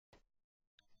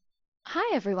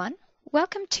Hi everyone,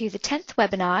 welcome to the 10th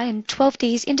webinar in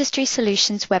 12D's Industry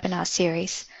Solutions webinar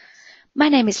series. My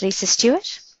name is Lisa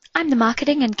Stewart. I'm the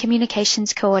Marketing and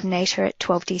Communications Coordinator at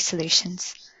 12D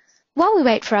Solutions. While we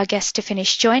wait for our guests to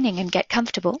finish joining and get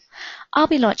comfortable, I'll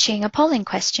be launching a polling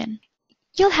question.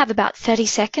 You'll have about 30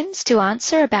 seconds to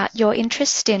answer about your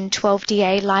interest in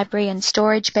 12DA library and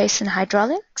storage basin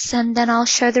hydraulics, and then I'll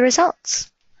show the results.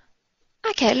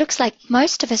 Okay, it looks like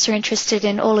most of us are interested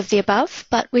in all of the above,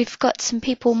 but we've got some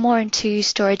people more into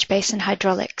storage basin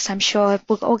hydraulics. I'm sure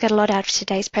we'll all get a lot out of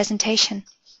today's presentation.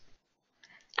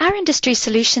 Our Industry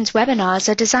Solutions webinars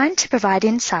are designed to provide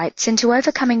insights into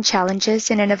overcoming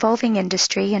challenges in an evolving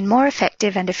industry in more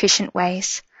effective and efficient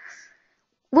ways.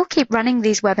 We'll keep running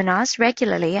these webinars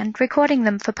regularly and recording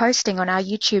them for posting on our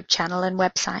YouTube channel and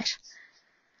website.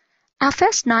 Our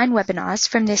first 9 webinars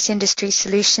from this Industry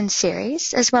Solutions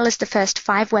series, as well as the first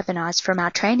 5 webinars from our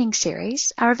training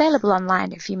series, are available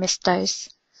online if you missed those.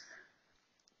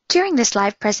 During this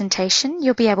live presentation,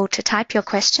 you'll be able to type your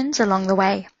questions along the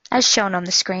way, as shown on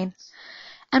the screen,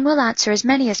 and we'll answer as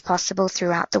many as possible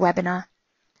throughout the webinar.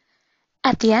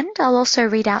 At the end, I'll also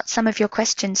read out some of your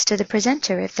questions to the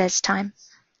presenter if there's time.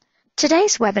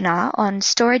 Today's webinar on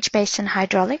storage basin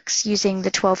hydraulics using the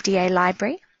 12DA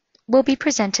library will be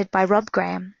presented by Rob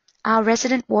Graham, our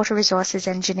resident water resources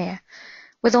engineer,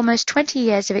 with almost 20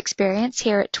 years of experience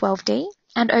here at 12D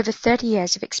and over 30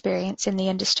 years of experience in the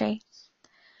industry.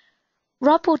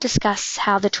 Rob will discuss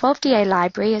how the 12DA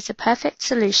library is a perfect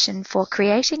solution for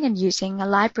creating and using a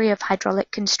library of hydraulic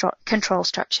control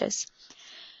structures.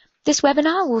 This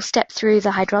webinar will step through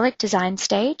the hydraulic design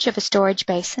stage of a storage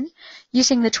basin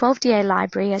using the 12DA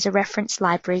library as a reference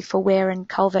library for Weir and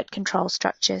Culvert control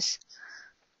structures.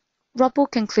 Rob will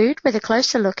conclude with a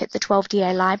closer look at the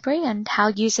 12DA library and how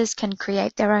users can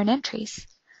create their own entries.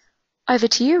 Over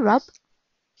to you, Rob.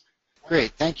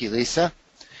 Great, thank you, Lisa.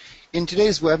 In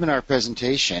today's webinar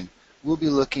presentation, we'll be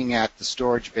looking at the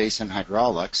storage basin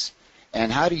hydraulics and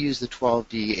how to use the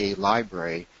 12DA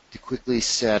library to quickly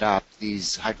set up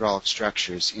these hydraulic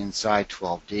structures inside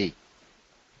 12D.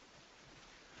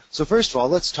 So first of all,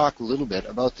 let's talk a little bit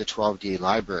about the 12DA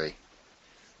library.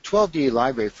 12DA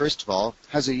library, first of all,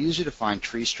 has a user-defined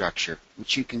tree structure,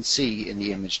 which you can see in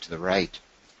the image to the right.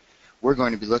 We're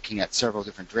going to be looking at several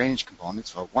different drainage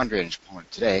components, well, one drainage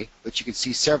component today, but you can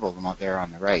see several of them out there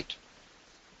on the right.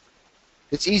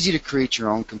 It's easy to create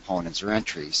your own components or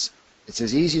entries. It's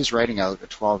as easy as writing out a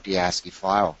 12D ASCII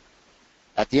file.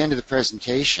 At the end of the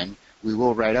presentation, we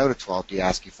will write out a 12D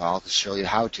ASCII file to show you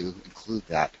how to include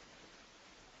that.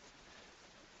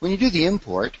 When you do the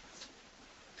import,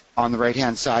 on the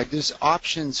right-hand side, there's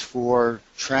options for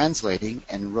translating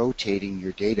and rotating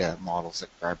your data models that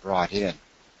are brought in.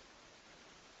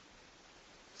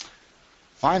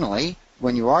 Finally,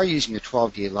 when you are using your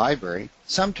 12DA library,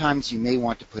 sometimes you may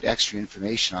want to put extra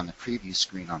information on the preview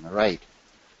screen on the right.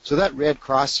 So that red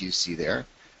cross you see there,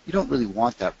 you don't really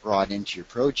want that brought into your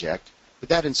project, but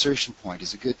that insertion point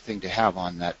is a good thing to have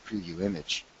on that preview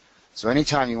image. So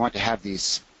anytime you want to have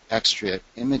these extra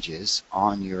images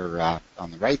on your on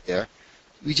the right there,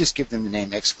 we just give them the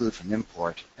name exclude from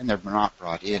import, and they're not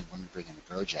brought in when we bring in the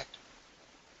project.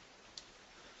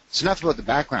 So enough about the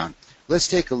background. Let's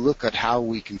take a look at how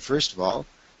we can first of all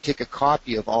take a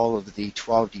copy of all of the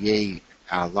 12DA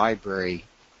library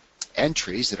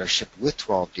entries that are shipped with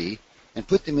 12D and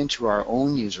put them into our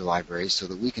own user library so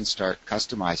that we can start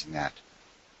customizing that.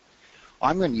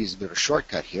 I'm going to use a bit of a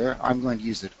shortcut here. I'm going to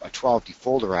use a 12D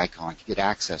folder icon to get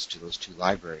access to those two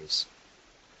libraries.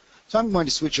 So I'm going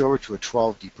to switch over to a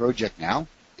 12D project now.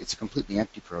 It's a completely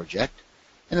empty project.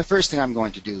 And the first thing I'm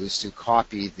going to do is to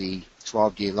copy the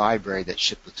 12D library that's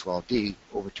shipped with 12D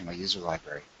over to my user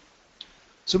library.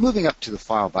 So moving up to the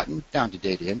File button, down to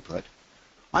Data Input,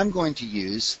 I'm going to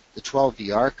use the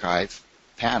 12D Archive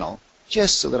panel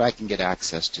just so that I can get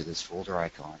access to this folder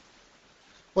icon.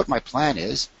 What my plan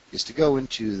is to go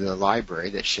into the library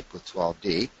that's shipped with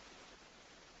 12D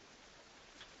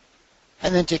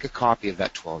and then take a copy of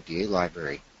that 12DA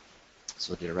library.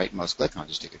 So I'll do a right mouse click and I'll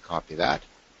just take a copy of that.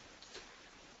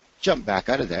 Jump back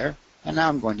out of there, and now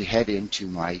I'm going to head into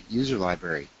my user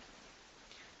library.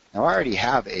 Now I already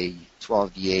have a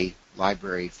 12DA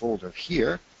library folder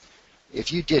here.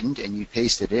 If you didn't and you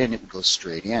paste it in, it would go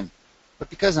straight in. But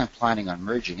because I'm planning on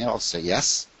merging it, I'll say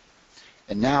yes.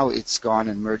 And now it's gone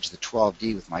and merged the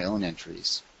 12D with my own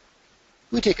entries.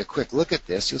 If we take a quick look at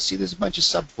this, you'll see there's a bunch of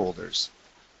subfolders.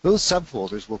 Those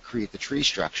subfolders will create the tree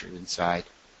structure inside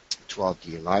the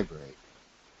 12D library.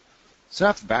 So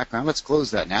enough of the background, let's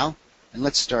close that now, and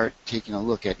let's start taking a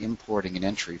look at importing an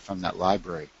entry from that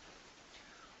library.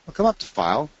 We'll come up to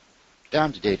File,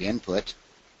 down to Data Input,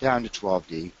 down to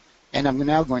 12D, and I'm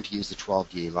now going to use the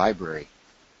 12D library.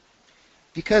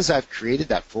 Because I've created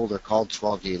that folder called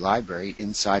 12D library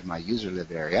inside my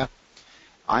user-lib area,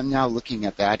 I'm now looking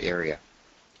at that area.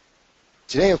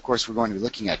 Today, of course, we're going to be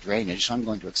looking at drainage, so I'm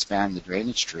going to expand the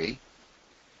drainage tree.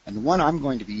 And the one I'm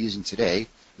going to be using today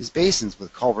is Basins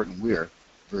with Culvert and Weir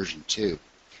version 2.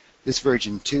 This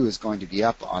version 2 is going to be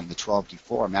up on the 12D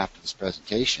forum after this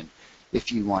presentation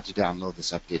if you want to download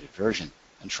this updated version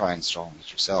and try installing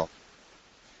it yourself.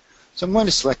 So I'm going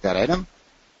to select that item.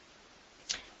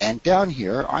 And down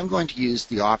here, I'm going to use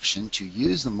the option to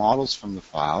use the models from the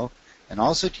file and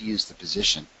also to use the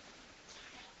position.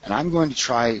 And I'm going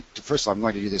to first of all, I'm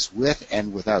going to do this with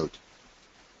and without.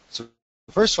 So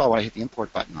first of all, when I hit the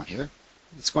import button on here,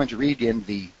 it's going to read in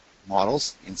the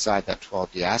models inside that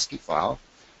 12D ASCII file.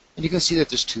 And you can see that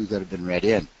there's two that have been read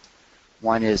in.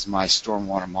 One is my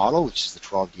stormwater model, which is the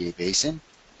 12DA basin,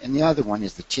 and the other one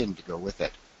is the tin to go with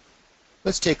it.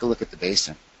 Let's take a look at the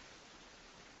basin.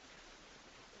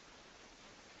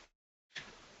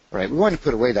 All right, we want to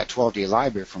put away that 12D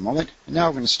library for a moment, and now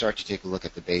we're going to start to take a look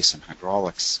at the basin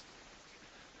hydraulics.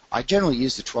 I generally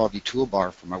use the 12D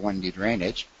toolbar for my 1D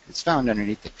drainage. It's found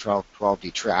underneath the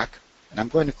 12D track, and I'm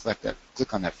going to click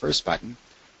on that first button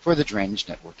for the Drainage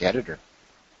Network Editor.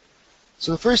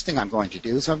 So the first thing I'm going to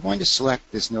do is I'm going to select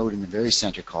this node in the very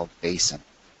center called Basin.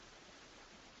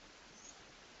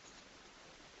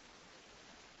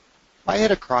 If I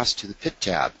head across to the Pit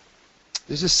tab,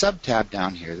 there's a sub-tab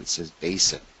down here that says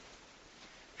Basin.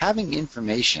 Having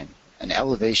information, an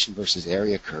elevation versus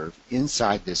area curve,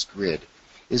 inside this grid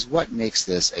is what makes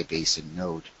this a basin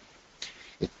node.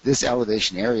 This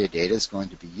elevation area data is going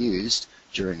to be used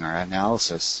during our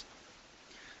analysis.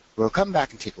 We'll come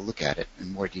back and take a look at it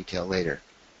in more detail later.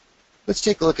 Let's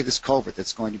take a look at this culvert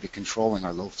that's going to be controlling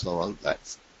our low flow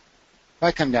outlets. If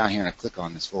I come down here and I click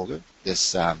on this folder,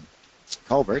 this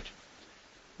culvert,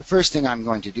 the first thing I'm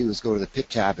going to do is go to the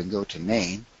Pit tab and go to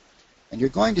Main. And you're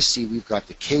going to see we've got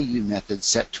the KU method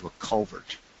set to a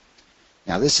culvert.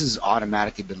 Now this has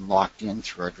automatically been locked in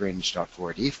through our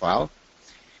drainage.4d file,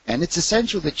 and it's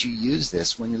essential that you use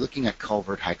this when you're looking at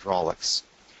culvert hydraulics.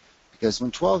 Because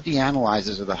when 12D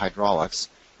analyzes the hydraulics,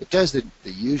 it does the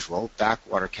usual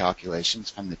backwater calculations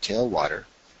from the tailwater,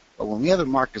 but when we have it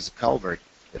marked as a culvert,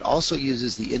 it also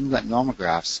uses the inlet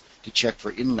nomographs to check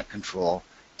for inlet control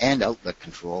and outlet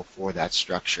control for that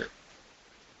structure.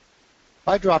 If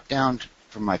I drop down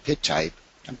from my pit type,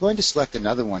 I'm going to select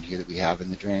another one here that we have in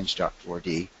the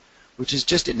drainage.4d, which is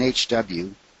just an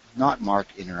HW, not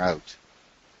marked in or out.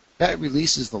 That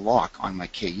releases the lock on my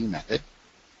KU method.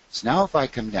 So now if I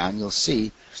come down, you'll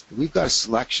see that we've got a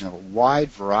selection of a wide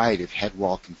variety of head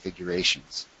wall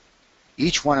configurations.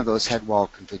 Each one of those head wall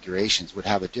configurations would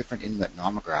have a different inlet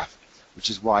nomograph,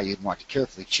 which is why you'd want to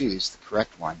carefully choose the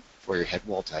correct one for your head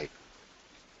wall type.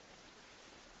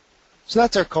 So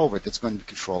that's our culvert that's going to be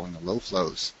controlling the low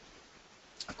flows.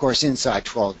 Of course, inside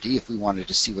 12D, if we wanted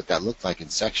to see what that looked like in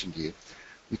section view,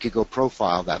 we could go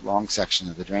profile that long section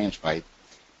of the drainage pipe,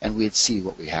 and we'd see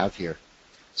what we have here.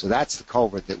 So that's the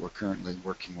culvert that we're currently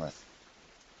working with.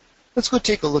 Let's go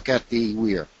take a look at the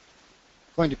weir.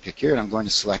 I'm going to pick here, and I'm going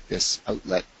to select this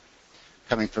outlet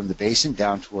coming from the basin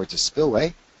down towards a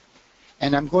spillway,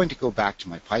 and I'm going to go back to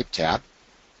my pipe tab.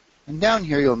 And down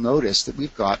here, you'll notice that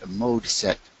we've got a mode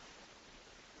set.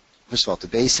 First of all, the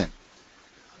basin.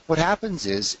 What happens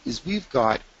is we've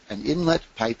got an inlet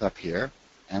pipe up here,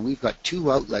 and we've got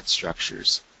two outlet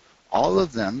structures, all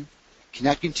of them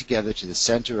connecting together to the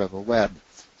center of a web,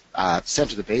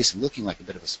 center of the basin, looking like a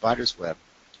bit of a spider's web.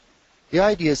 The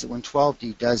idea is that when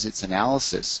 12D does its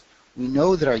analysis, we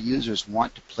know that our users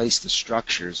want to place the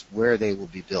structures where they will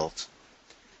be built.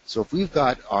 So if we've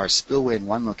got our spillway in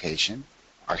one location,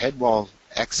 our head wall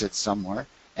exits somewhere,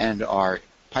 and our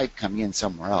pipe coming in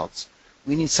somewhere else,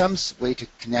 we need some way to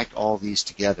connect all these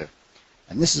together.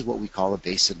 And this is what we call a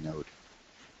basin node.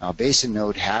 Now, a basin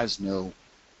node has no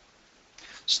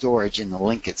storage in the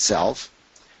link itself,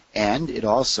 and it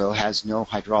also has no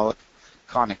hydraulic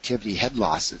connectivity head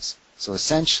losses. So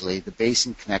essentially, the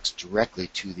basin connects directly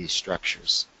to these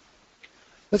structures.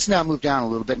 Let's now move down a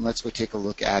little bit and let's go take a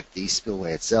look at the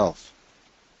spillway itself.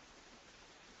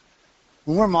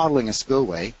 When we're modeling a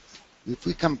spillway, if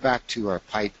we come back to our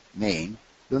pipe main,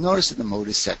 you'll notice that the mode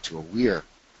is set to a weir.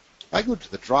 If I go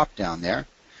to the drop down there,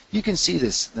 you can see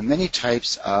the many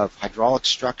types of hydraulic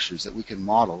structures that we can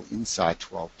model inside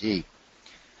 12D.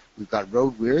 We've got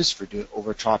road weirs for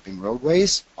overtopping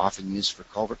roadways, often used for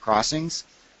culvert crossings.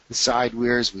 The side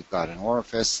weirs, we've got an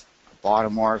orifice, a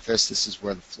bottom orifice. This is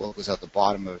where the flow goes out the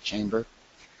bottom of a chamber.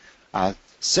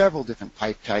 Several different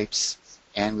pipe types,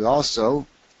 and we also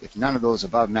If none of those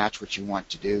above match what you want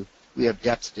to do, we have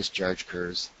depth discharge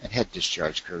curves and head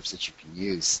discharge curves that you can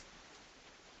use.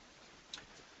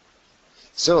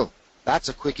 So that's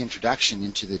a quick introduction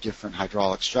into the different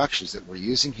hydraulic structures that we're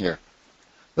using here.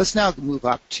 Let's now move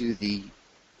up to the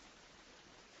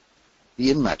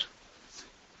inlet.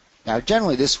 Now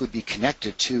generally this would be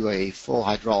connected to a full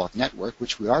hydraulic network,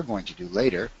 which we are going to do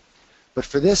later. But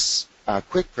for this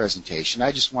quick presentation,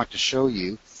 I just want to show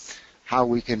you how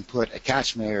we can put a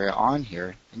catchment area on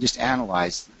here and just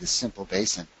analyze this simple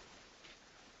basin.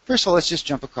 First of all, let's just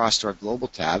jump across to our Global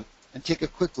tab and take a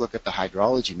quick look at the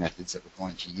hydrology methods that we're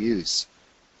going to use.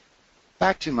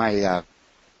 Back to my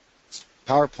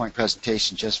PowerPoint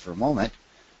presentation just for a moment.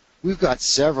 We've got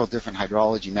several different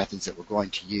hydrology methods that we're going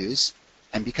to use,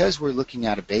 and because we're looking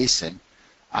at a basin,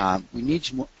 we need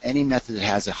any method that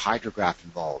has a hydrograph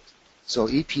involved. So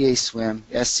EPA SWIM,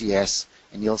 SCS,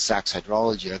 and Ilsak's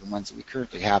hydrology are the ones that we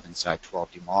currently have inside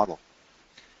 12D model.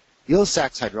 The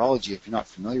Ilsak's hydrology, if you're not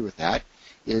familiar with that,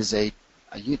 is a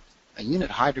unit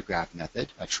hydrograph method,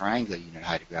 a triangular unit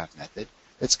hydrograph method,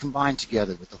 that's combined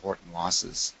together with the Horton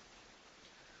losses.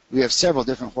 We have several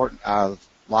different Horton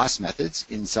loss methods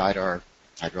inside our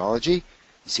hydrology.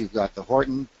 You see we've got the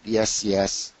Horton, the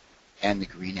SCS, and the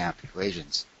Green-Amp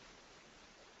equations.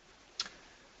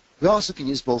 We also can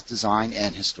use both design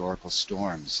and historical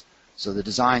storms. So the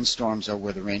design storms are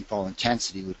where the rainfall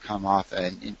intensity would come off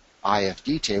an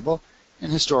IFD table,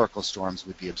 and historical storms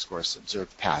would be, of course,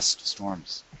 observed past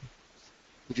storms.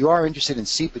 If you are interested in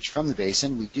seepage from the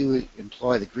basin, we do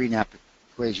employ the Green-Amp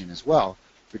equation as well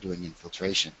for doing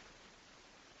infiltration.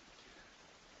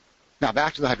 Now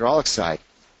back to the hydraulic side.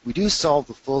 We do solve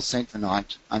the full St.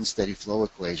 Venant unsteady flow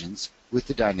equations with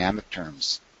the dynamic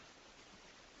terms.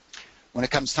 When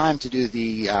it comes time to do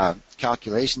the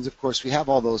calculations, of course, we have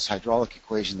all those hydraulic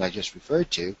equations I just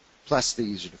referred to, plus the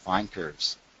user-defined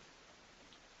curves.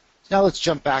 So now let's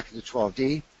jump back to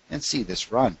 12D and see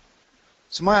this run.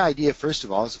 So my idea, first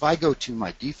of all, is if I go to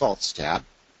my defaults tab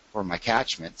for my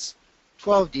catchments,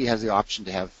 12D has the option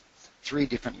to have 3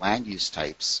 different land use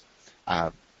types.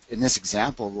 In this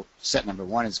example, set number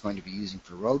 1 is going to be using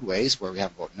for roadways, where we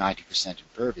have about 90%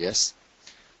 impervious.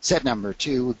 Set number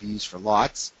 2 would be used for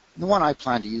lots. And the one I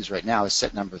plan to use right now is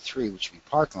set number 3, which would be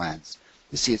parklands.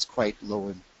 You see it's quite low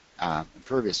in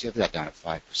impervious. You have that down at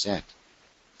 5%.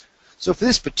 So for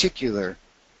this particular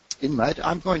inlet,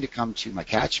 I'm going to come to my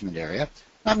catchment area.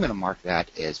 I'm going to mark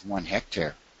that as 1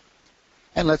 hectare.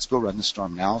 And let's go run the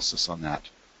storm analysis on that.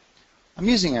 I'm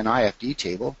using an IFD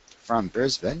table from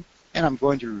Brisbane, and I'm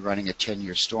going to be running a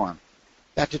 10-year storm.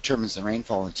 That determines the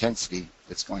rainfall intensity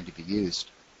that's going to be used.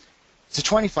 It's a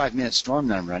 25-minute storm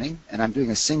that I'm running, and I'm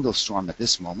doing a single storm at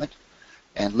this moment.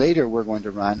 And later we're going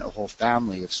to run a whole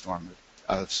family of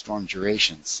storm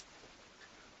durations.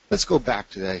 Let's go back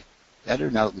to the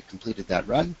editor now that we've completed that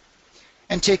run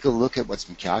and take a look at what's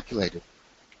been calculated.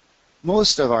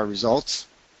 Most of our results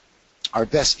are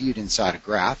best viewed inside a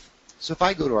graph. So if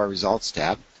I go to our results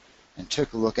tab and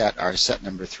took a look at our set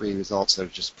number 3 results that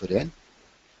I've just put in,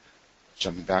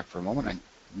 jumping back for a moment,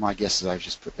 my guess is I've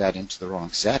just put that into the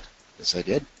wrong set. Yes, I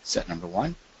did. Set number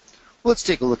 1. Well, let's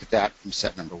take a look at that from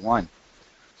set number 1.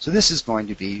 So this is going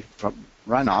to be from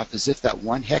runoff as if that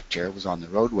 1 hectare was on the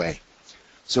roadway.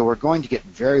 So we're going to get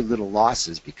very little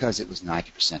losses because it was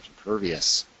 90%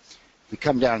 impervious. If we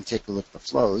come down and take a look at the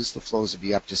flows would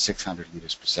be up to 600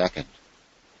 liters per second.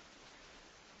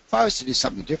 If I was to do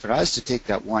something different, I was to take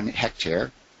that 1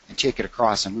 hectare and take it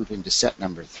across and move into set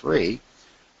number 3,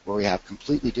 where we have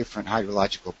completely different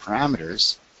hydrological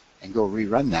parameters, and go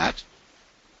rerun that,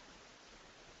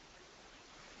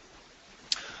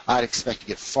 I'd expect to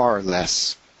get far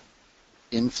less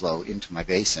inflow into my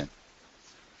basin.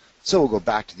 So we'll go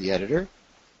back to the editor,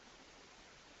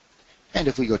 and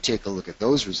if we go take a look at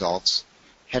those results,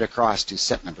 head across to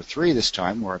set number 3 this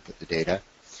time, where I put the data,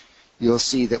 you'll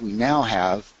see that we now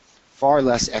have far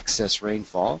less excess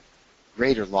rainfall,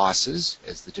 greater losses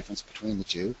as the difference between the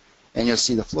two, and you'll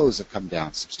see the flows have come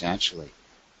down substantially.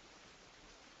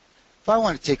 If I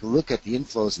want to take a look at the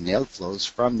inflows and the outflows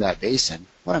from that basin,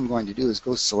 what I'm going to do is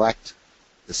go select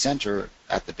the center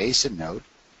at the basin node,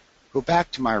 go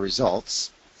back to my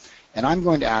results, and I'm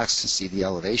going to ask to see the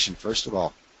elevation first of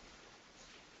all.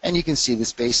 And you can see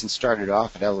this basin started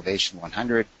off at elevation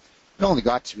 100. It only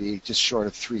got to be just short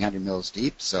of 300 mils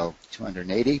deep, so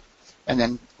 280, and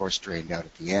then of course drained out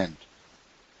at the end.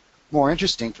 More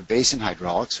interesting for basin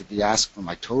hydraulics would be to ask for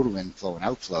my total inflow and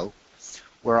outflow,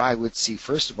 where I would see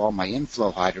first of all my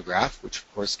inflow hydrograph, which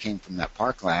of course came from that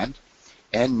parkland,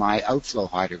 and my outflow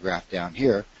hydrograph down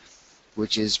here,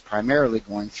 which is primarily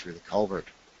going through the culvert.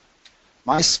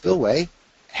 My spillway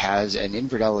has an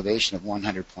invert elevation of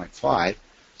 100.5,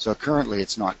 so currently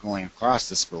it's not going across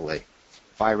the spillway.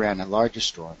 If I ran a larger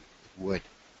storm, it would.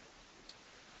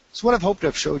 So what I've hoped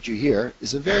I've showed you here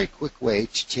is a very quick way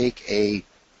to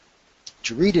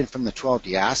read in from the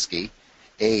 12D ASCII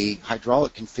a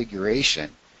hydraulic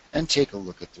configuration and take a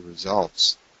look at the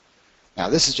results. Now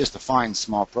this is just a fine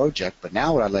small project, but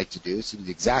now what I'd like to do is to do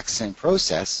the exact same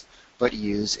process but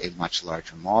use a much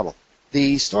larger model.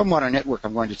 The stormwater network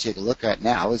I'm going to take a look at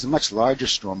now is a much larger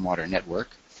stormwater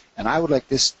network, and I would like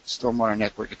this stormwater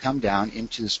network to come down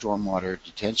into the stormwater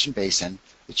detention basin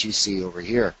that you see over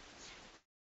here.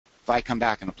 If I come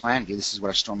back in a plan view, this is what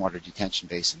our stormwater detention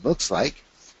basin looks like,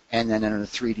 and then in a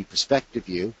 3D perspective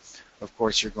view, of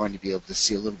course, you're going to be able to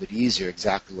see a little bit easier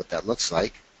exactly what that looks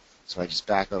like. So I just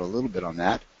back out a little bit on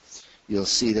that. You'll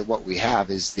see that what we have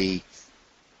is the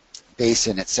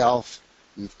basin itself.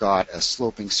 We've got a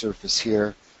sloping surface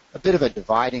here, a bit of a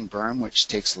dividing berm which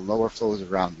takes the lower flows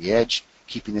around the edge,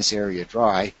 keeping this area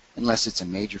dry unless it's a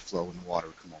major flow and the water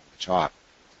will come over the top.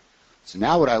 So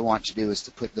now what I want to do is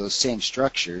to put those same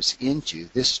structures into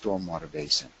this stormwater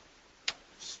basin.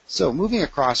 So moving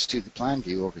across to the plan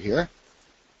view over here,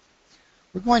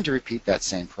 we're going to repeat that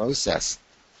same process.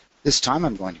 This time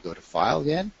I'm going to go to File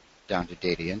again, down to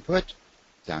Data Input,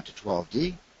 down to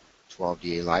 12D,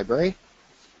 12DA Library.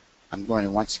 I'm going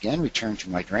to once again return to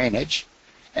my drainage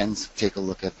and take a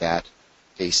look at that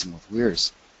basin with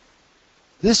weirs.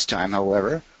 This time,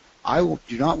 however, I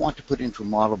do not want to put it into a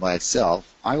model by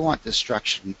itself. I want this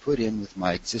structure to be put in with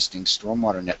my existing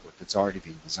stormwater network that's already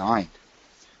been designed.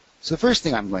 So the first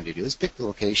thing I'm going to do is pick the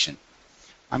location.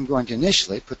 I'm going to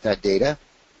initially put that data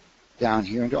down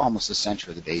here into almost the center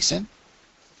of the basin.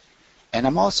 And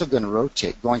I'm also going to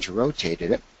rotate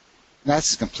it.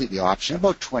 That's completely optional,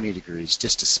 about 20 degrees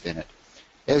just to spin it.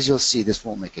 As you'll see, this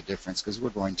won't make a difference because we're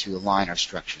going to align our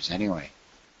structures anyway.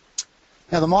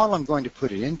 Now the model I'm going to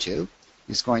put it into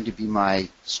is going to be my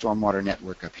stormwater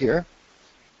network up here,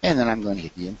 and then I'm going to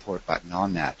hit the import button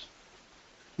on that.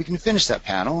 We can finish that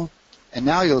panel, and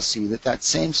now you'll see that that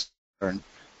same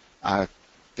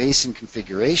basin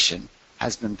configuration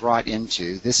has been brought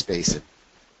into this basin.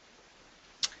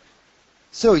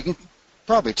 So you can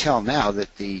probably tell now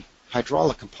that the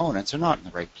hydraulic components are not in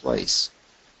the right place.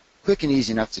 Quick and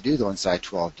easy enough to do though inside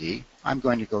 12D. I'm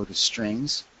going to go to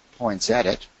Strings, Points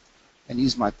Edit, and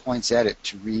use my Points Edit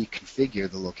to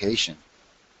reconfigure the location.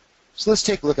 So let's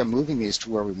take a look at moving these to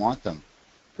where we want them.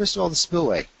 First of all, the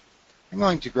spillway. I'm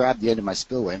going to grab the end of my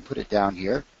spillway and put it down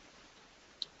here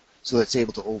so that it's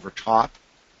able to overtop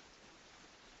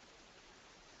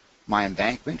my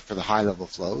embankment for the high level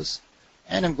flows.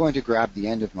 And I'm going to grab the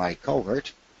end of my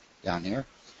culvert down here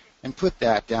and put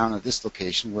that down at this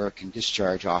location where it can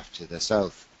discharge off to the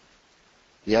south.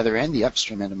 The other end, the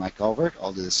upstream end of my culvert,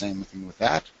 I'll do the same thing with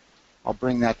that. I'll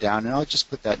bring that down and I'll just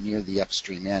put that near the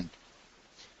upstream end.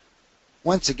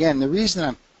 Once again, the reason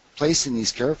I'm placing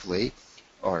these carefully,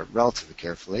 or relatively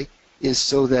carefully, is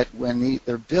so that when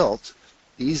they're built,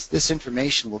 this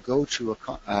information will go to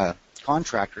a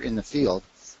contractor in the field,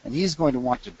 and he's going to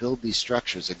want to build these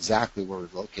structures exactly where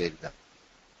we've located them.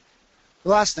 The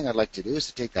last thing I'd like to do is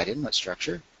to take that inlet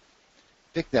structure,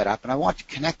 pick that up, and I want to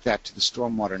connect that to the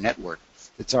stormwater network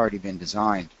that's already been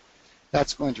designed.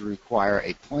 That's going to require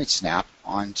a point snap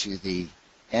onto the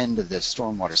end of the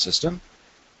stormwater system,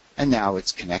 and now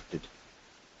it's connected.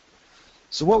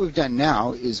 So what we've done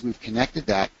now is we've connected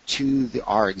that to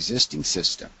our existing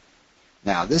system.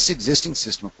 Now this existing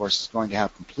system, of course, is going to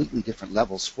have completely different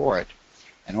levels for it.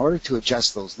 In order to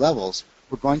adjust those levels,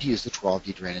 we're going to use the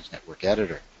 12D Drainage Network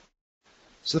Editor.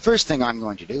 So the first thing I'm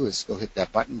going to do is go hit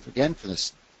that button again for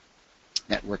this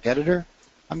Network Editor.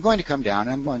 I'm going to come down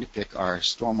and I'm going to pick our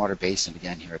stormwater basin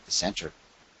again here at the center.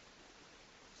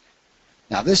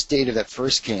 Now this data that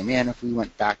first came in, if we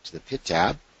went back to the Pit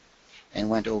tab and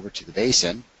went over to the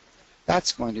basin,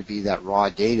 that's going to be that raw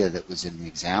data that was in the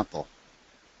example.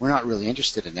 We're not really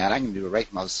interested in that. I'm going to do a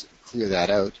right mouse and clear that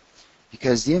out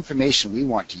because the information we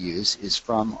want to use is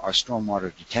from our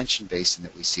stormwater detention basin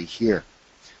that we see here.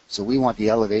 So we want the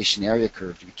elevation area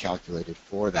curve to be calculated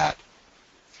for that.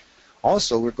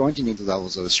 Also, we're going to need the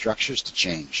levels of the structures to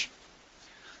change.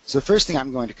 So the first thing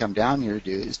I'm going to come down here to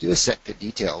do is do a set pit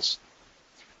details.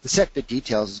 The set pit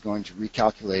details is going to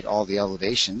recalculate all the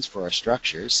elevations for our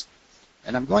structures,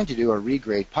 and I'm going to do a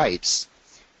regrade pipes,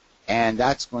 and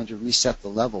that's going to reset the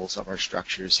levels of our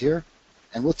structures here,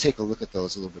 and we'll take a look at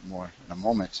those a little bit more in a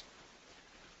moment.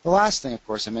 The last thing, of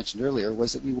course, I mentioned earlier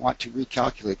was that we want to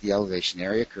recalculate the elevation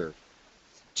area curve.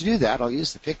 To do that, I'll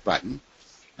use the pick button.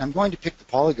 I'm going to pick the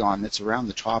polygon that's around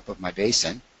the top of my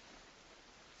basin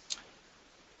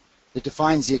that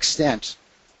defines the extent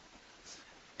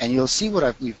And you'll see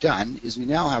what we've done is we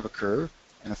now have a curve,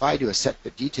 and if I do a set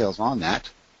bit details on that,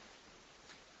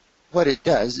 what it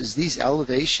does is these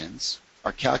elevations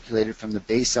are calculated from the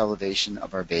base elevation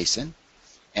of our basin,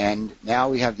 and now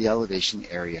we have the elevation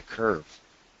area curve.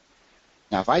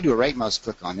 Now if I do a right mouse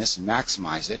click on this and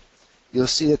maximize it, you'll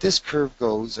see that this curve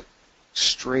goes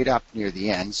straight up near the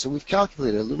end, so we've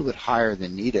calculated a little bit higher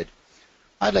than needed.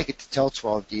 I'd like it to tell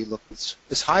 12D, look,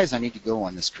 as high as I need to go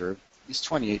on this curve is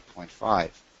 28.5.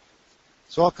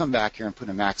 So I'll come back here and put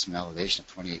a maximum elevation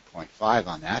of 28.5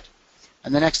 on that,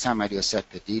 and the next time I do a set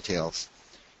bit details,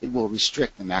 it will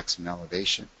restrict the maximum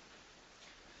elevation.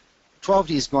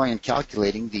 12D is going and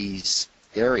calculating these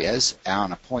areas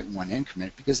on a 0.1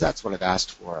 increment because that's what I've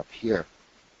asked for up here.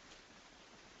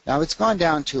 Now it's gone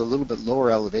down to a little bit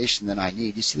lower elevation than I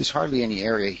need. You see there's hardly any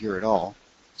area here at all.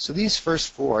 So these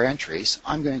first 4 entries,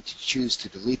 I'm going to choose to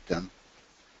delete them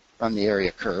from the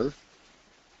area curve.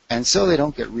 And so they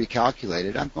don't get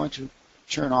recalculated, I'm going to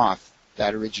turn off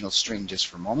that original string just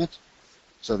for a moment.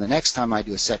 So the next time I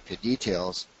do a set bit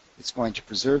details, it's going to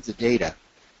preserve the data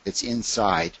that's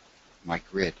inside my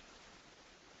grid.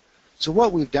 So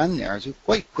what we've done there is we've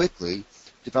quite quickly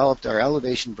developed our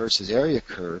elevation versus area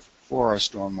curve for our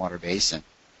stormwater basin.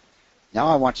 Now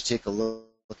I want to take a look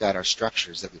at our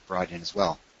structures that we've brought in as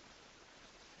well.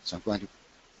 So I'm going to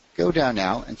go down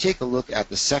now and take a look at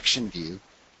the section view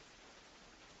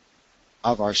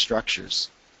of our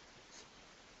structures.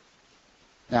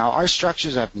 Now our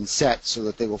structures have been set so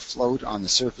that they will float on the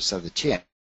surface of the tin,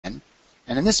 and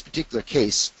in this particular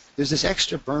case there's this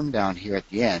extra berm down here at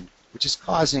the end which is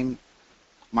causing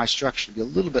my structure to be a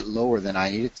little bit lower than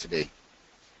I need it to be.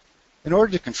 In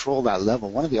order to control that level,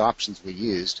 one of the options we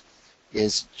used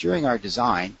is during our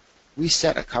design we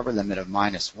set a cover limit of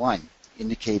 -1,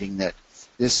 indicating that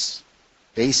this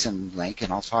basin link,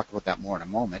 and I'll talk about that more in a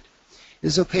moment,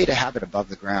 is okay to have it above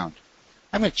the ground.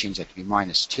 I'm going to change that to be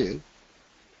 -2.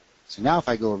 So now if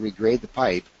I go regrade the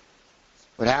pipe,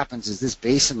 what happens is this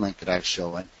basin link that I've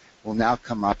shown will now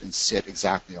come up and sit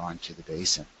exactly onto the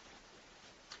basin.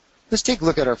 Let's take a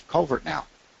look at our culvert now.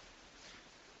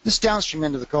 This downstream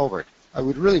end of the culvert, I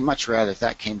would really much rather if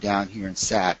that came down here and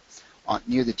sat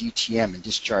near the DTM and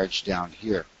discharged down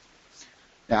here.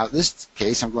 Now in this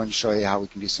case I'm going to show you how we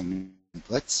can do some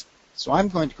inputs. So I'm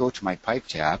going to go to my pipe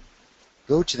tab,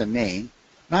 go to the main,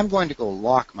 and I'm going to go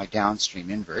lock my downstream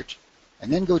invert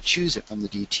and then go choose it from the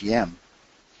DTM.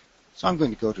 So I'm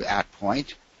going to go to at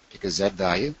point, pick a Z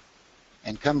value,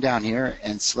 and come down here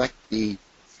and select the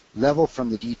level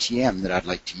from the DTM that I'd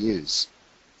like to use.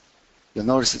 You'll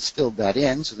notice it's filled that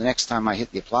in, so the next time I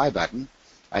hit the apply button,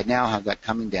 I now have that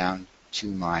coming down to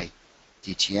my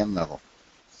DTM level.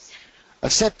 A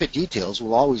set bit details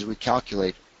will always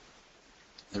recalculate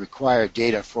the required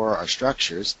data for our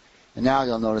structures, and now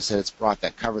you'll notice that it's brought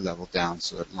that cover level down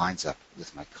so it lines up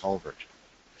with my culvert.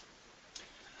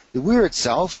 The weir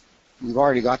itself, we've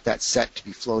already got that set to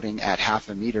be floating at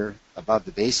 1/2 meter above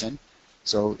the basin,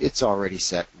 so it's already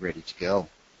set, ready to go.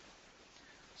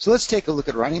 So let's take a look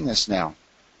at running this now.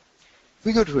 If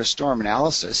we go to a storm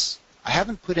analysis, I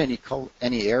haven't put any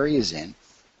areas in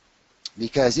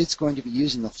because it's going to be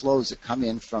using the flows that come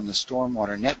in from the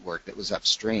stormwater network that was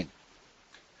upstream.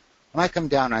 When I come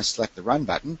down and I select the run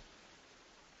button,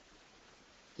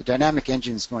 the dynamic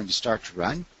engine is going to start to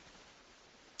run.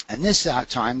 And this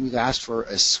time we've asked for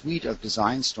a suite of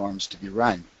design storms to be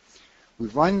run.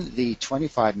 We've run the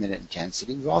 25-minute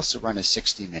intensity, we've also run a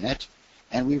 60-minute,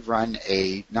 and we've run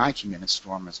a 90-minute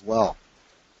storm as well.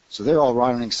 So they're all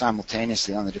running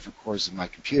simultaneously on the different cores of my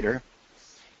computer,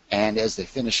 and as they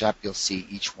finish up you'll see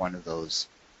each one of those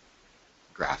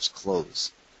graphs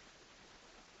close.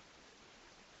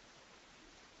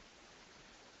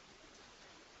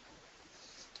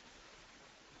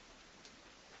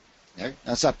 There,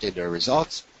 that's updated our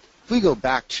results. If we go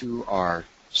back to our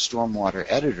stormwater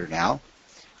editor now,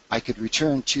 I could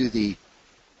return to the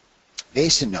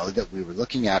basin node that we were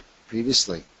looking at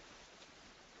previously.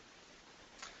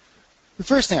 The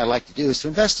first thing I'd like to do is to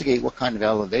investigate what kind of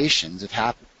elevations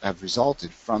have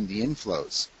resulted from the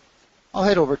inflows. I'll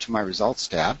head over to my results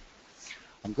tab.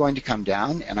 I'm going to come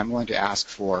down and I'm going to ask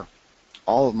for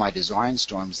all of my design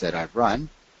storms that I've run,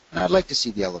 and I'd like to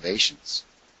see the elevations.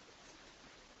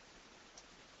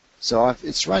 So if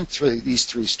it's run through these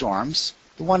 3 storms.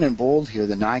 The one in bold here,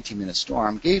 the 90-minute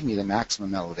storm, gave me the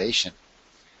maximum elevation.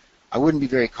 I wouldn't be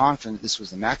very confident that this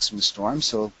was the maximum storm,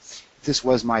 so if this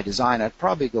was my design, I'd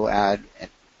probably go add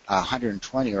a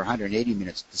 120 or 180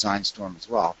 minutes design storm as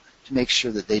well to make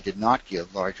sure that they did not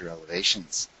give larger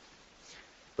elevations.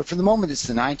 But for the moment, it's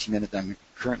the 90-minute that I'm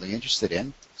currently interested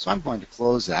in, so I'm going to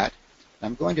close that,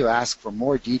 I'm going to ask for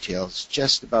more details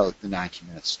just about the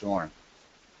 90-minute storm.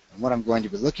 And what I'm going to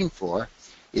be looking for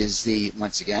is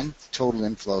once again, total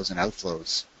inflows and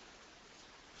outflows.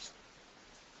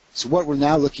 So what we're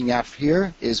now looking at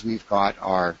here is we've got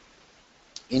our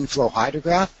inflow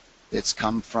hydrograph that's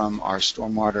come from our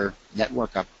stormwater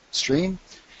network upstream,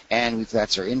 and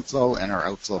that's our inflow and our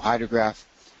outflow hydrograph.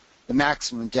 The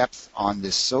maximum depth on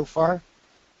this so far,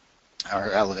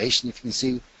 our elevation, if you can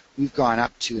see, we've gone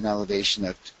up to an elevation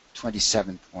of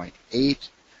 27.8.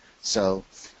 So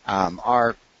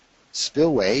our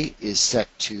spillway is set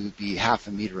to be half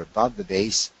a meter above the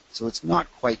base, so it's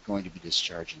not quite going to be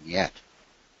discharging yet.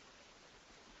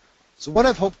 So what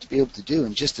I've hoped to be able to do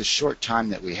in just a short time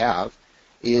that we have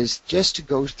is just to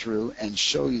go through and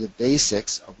show you the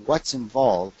basics of what's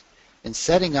involved in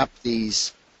setting up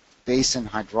these basin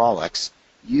hydraulics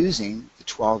using the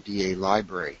 12DA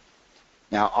library.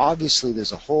 Now obviously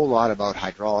there's a whole lot about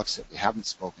hydraulics that we haven't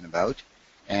spoken about,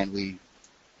 and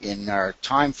in our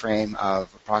time frame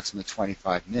of approximately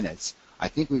 25 minutes, I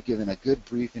think we've given a good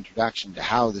brief introduction to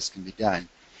how this can be done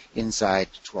inside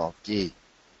 12D.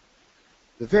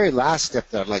 The very last step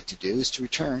that I'd like to do is to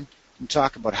return and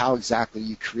talk about how exactly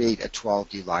you create a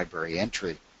 12D library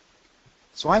entry.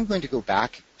 So I'm going to go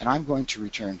back and I'm going to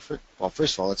return,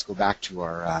 first of all, let's go back to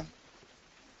our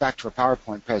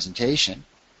PowerPoint presentation.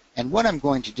 And what I'm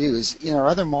going to do is, in our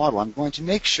other model, I'm going to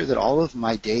make sure that all of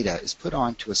my data is put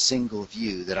onto a single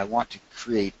view, that I want to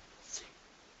create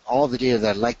all the data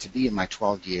that I'd like to be in my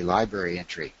 12DA library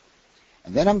entry.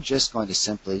 And then I'm just going to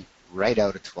simply write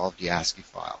out a 12D ASCII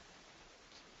file.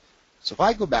 So if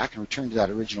I go back and return to that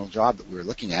original job that we were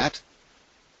looking at,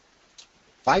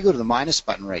 if I go to the minus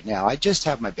button right now, I just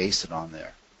have my basin on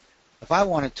there. If I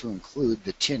wanted to include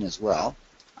the tin as well,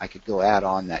 I could go add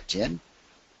on that tin.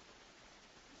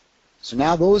 So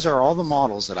now those are all the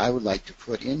models that I would like to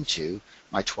put into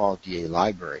my 12DA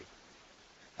library.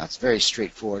 Now it's a very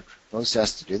straightforward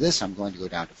process to do this. I'm going to go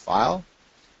down to File,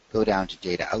 go down to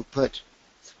Data Output,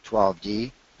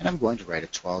 12D, and I'm going to write a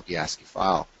 12D ASCII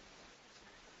file.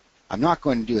 I'm not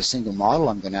going to do a single model.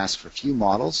 I'm going to ask for a few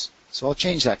models. So I'll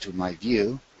change that to my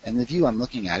view, and the view I'm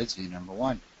looking at is view number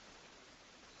 1.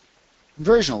 In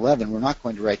version 11, we're not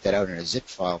going to write that out in a zip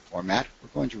file format. We're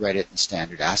going to write it in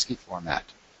standard ASCII format.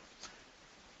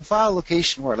 The file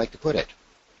location where I'd like to put it.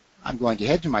 I'm going to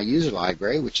head to my user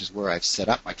library, which is where I've set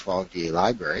up my 12DA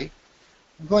library.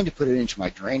 I'm going to put it into my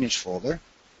drainage folder,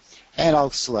 and I'll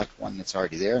select one that's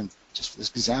already there, and just for this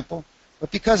example.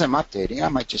 But because I'm updating, I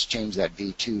might just change that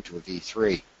V2 to a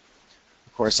V3.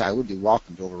 Of course, I would be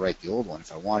welcome to overwrite the old one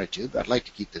if I wanted to, but I'd like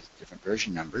to keep the different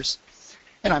version numbers,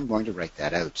 and I'm going to write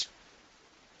that out.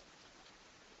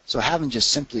 So having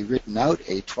just simply written out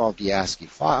a 12D ASCII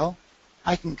file,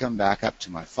 I can come back up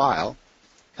to my file,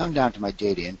 come down to my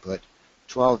data input,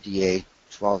 12DA,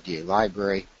 12DA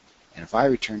library, and if I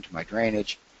return to my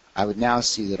drainage, I would now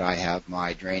see that I have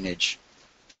my drainage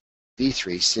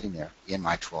V3 sitting there in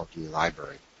my 12DA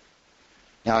library.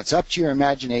 Now it's up to your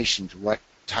imagination to what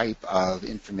type of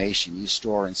information you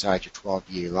store inside your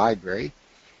 12DA library.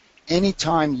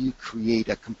 Anytime you create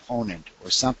a component or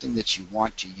something that you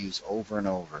want to use over and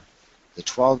over, the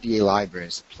 12DA library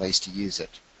is the place to use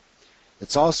it.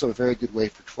 It's also a very good way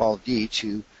for 12D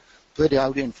to put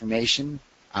out information.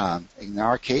 In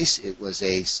our case, it was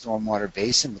a stormwater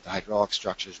basin with the hydraulic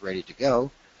structures ready to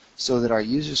go, so that our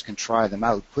users can try them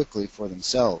out quickly for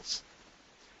themselves.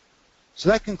 So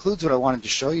that concludes what I wanted to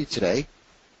show you today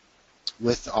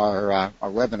with our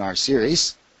webinar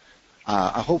series.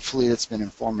 Hopefully it's been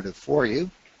informative for you,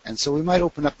 and so we might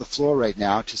open up the floor right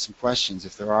now to some questions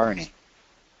if there are any.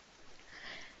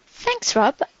 Thanks,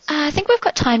 Rob. I think we've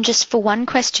got time just for one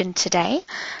question today.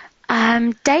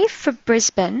 Dave from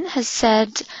Brisbane has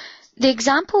said, the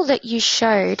example that you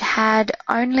showed had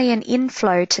only an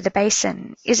inflow to the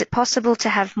basin. Is it possible to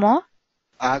have more?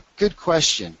 Good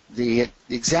question. The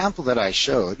example that I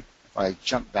showed, if I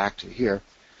jump back to here,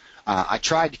 I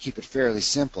tried to keep it fairly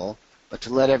simple, but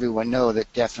to let everyone know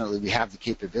that definitely we have the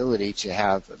capability to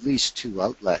have at least 2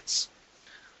 outlets.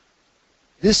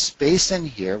 This basin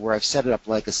here, where I've set it up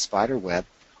like a spider web,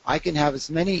 I can have as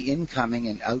many incoming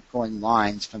and outgoing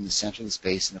lines from the center of this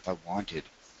basin if I wanted.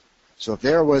 So if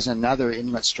there was another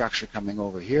inlet structure coming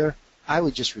over here, I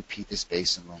would just repeat this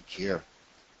basin link here.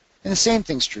 And the same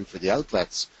thing's true for the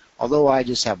outlets. Although I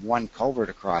just have one culvert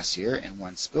across here and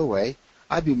one spillway,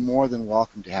 I'd be more than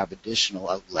welcome to have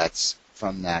additional outlets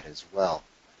from that as well.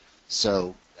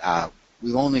 So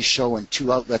we only show in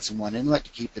 2 outlets and 1 inlet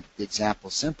to keep the example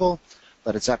simple,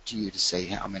 but it's up to you to say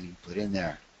how many you put in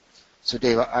there. So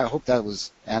Dave, I hope that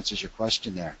answers your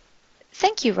question there.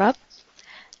 Thank you, Rob.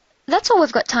 That's all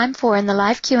we've got time for in the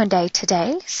live Q&A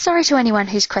today. Sorry to anyone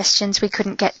whose questions we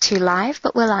couldn't get to live,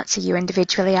 but we'll answer you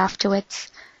individually afterwards.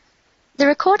 The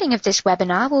recording of this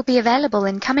webinar will be available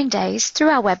in coming days through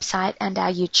our website and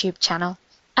our YouTube channel.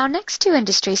 Our next two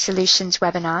Industry Solutions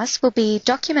webinars will be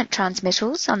Document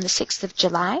Transmittals on the 6th of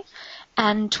July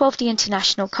and 12D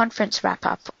International Conference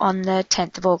Wrap-Up on the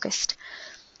 10th of August.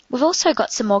 We've also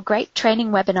got some more great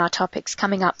training webinar topics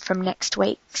coming up from next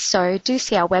week, so do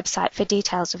see our website for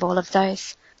details of all of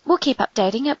those. We'll keep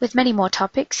updating it with many more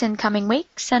topics in coming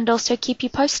weeks and also keep you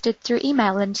posted through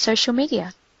email and social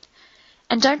media.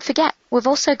 And don't forget, we've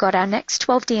also got our next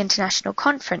 12D International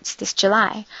Conference this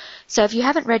July, so if you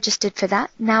haven't registered for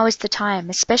that, now is the time,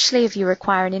 especially if you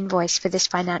require an invoice for this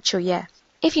financial year.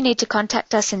 If you need to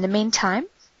contact us in the meantime,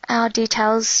 our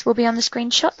details will be on the screen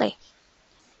shortly.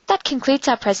 That concludes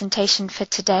our presentation for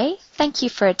today. Thank you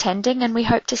for attending, and we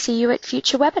hope to see you at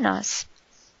future webinars.